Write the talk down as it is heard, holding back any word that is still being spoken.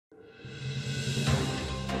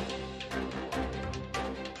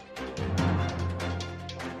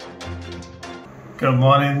Good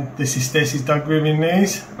morning, this is Staceys Dog Grooming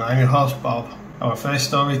News and I'm your host Bob. Our first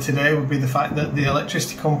story today would be the fact that the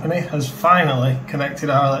electricity company has finally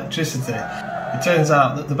connected our electricity. It turns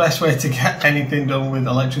out that the best way to get anything done with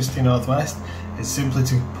Electricity North West is simply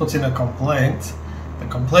to put in a complaint. The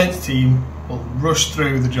complaints team will rush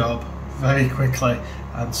through the job very quickly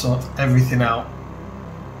and sort everything out.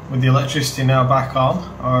 With the electricity now back on,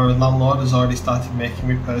 our landlord has already started making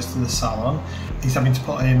repairs to the salon. He's having to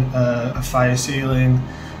put in a fire ceiling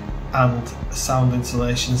and a sound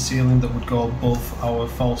insulation ceiling that would go above our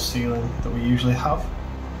false ceiling that we usually have.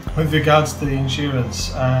 With regards to the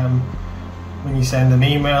insurance, when you send an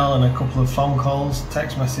email and a couple of phone calls,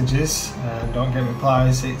 text messages and don't get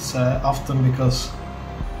replies, it's often because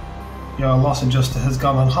your loss adjuster has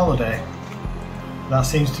gone on holiday. That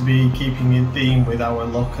seems to be keeping in theme with our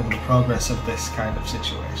luck and the progress of this kind of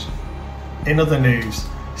situation. In other news,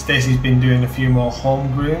 Stacey's been doing a few more home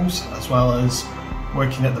grooms as well as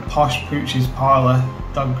working at the Posh Pooch's Parlour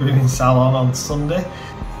dog grooming salon on Sunday.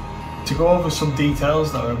 To go over some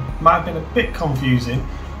details that might have been a bit confusing,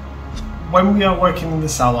 when we are working in the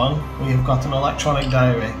salon, we have got an electronic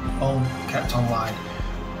diary, all kept online.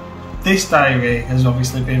 This diary has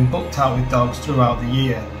obviously been booked out with dogs throughout the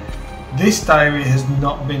year. This diary has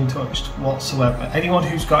not been touched whatsoever. Anyone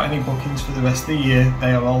who's got any bookings for the rest of the year,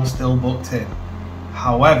 they are all still booked in.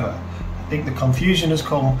 However, I think the confusion has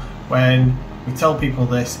come when we tell people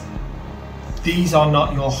this. These are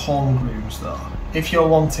not your home grooms though. If you're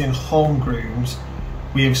wanting home grooms,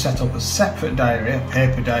 we have set up a separate diary, a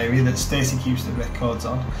paper diary that Stacey keeps the records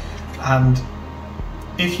on. And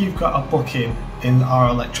if you've got a booking in our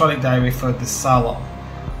electronic diary for the salon,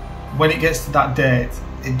 when it gets to that date,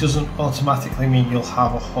 it doesn't automatically mean you'll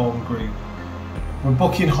have a home groom. We're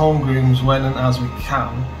booking home grooms when and as we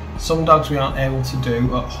can. Some dogs we aren't able to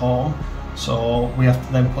do at home, so we have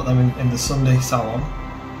to then put them in the Sunday salon.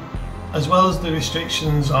 As well as the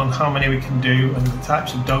restrictions on how many we can do and the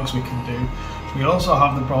types of dogs we can do, we also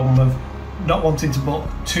have the problem of not wanting to book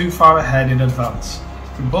too far ahead in advance.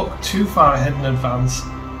 If we book too far ahead in advance,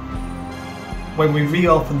 when we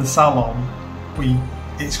reopen the salon,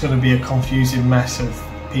 it's going to be a confusing mess of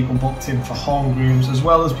people booked in for home grooms as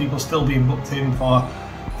well as people still being booked in for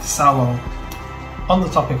the salon. On the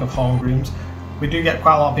topic of home grooms, we do get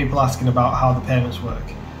quite a lot of people asking about how the payments work.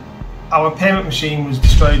 Our payment machine was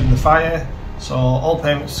destroyed in the fire, so all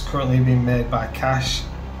payments are currently being made by cash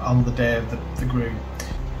on the day of the groom.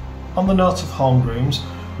 On the note of home grooms,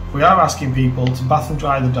 we are asking people to bath and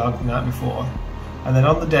dry the dog the night before, and then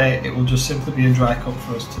on the day it will just simply be a dry cut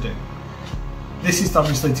for us to do. This is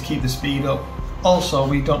obviously to keep the speed up. Also,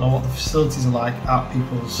 we don't know what the facilities are like at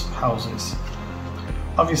people's houses.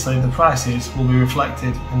 Obviously, the prices will be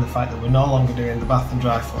reflected in the fact that we're no longer doing the bath and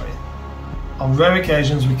dry for you. On rare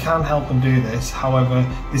occasions, we can help and do this, however,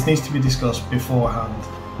 this needs to be discussed beforehand.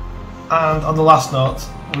 And on the last note,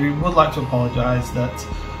 we would like to apologise that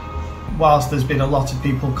whilst there's been a lot of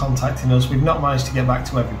people contacting us, we've not managed to get back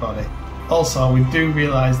to everybody. Also, we do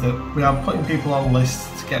realise that we are putting people on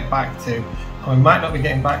lists to get back to, and we might not be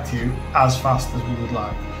getting back to you as fast as we would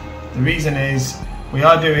like. The reason is we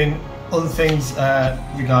are doing other things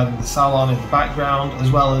regarding the salon in the background,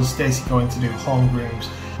 as well as Stacey going to do home grooms.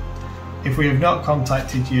 If we have not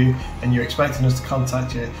contacted you and you're expecting us to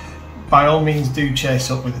contact you, by all means do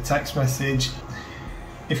chase up with a text message.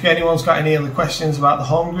 If anyone's got any other questions about the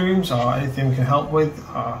home grooms or anything we can help with,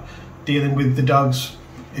 or dealing with the dogs,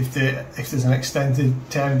 if there's an extended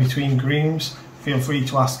term between grooms, feel free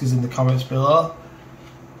to ask us in the comments below.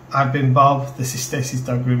 I've been Bob, this is Staceys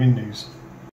Dog Grooming News.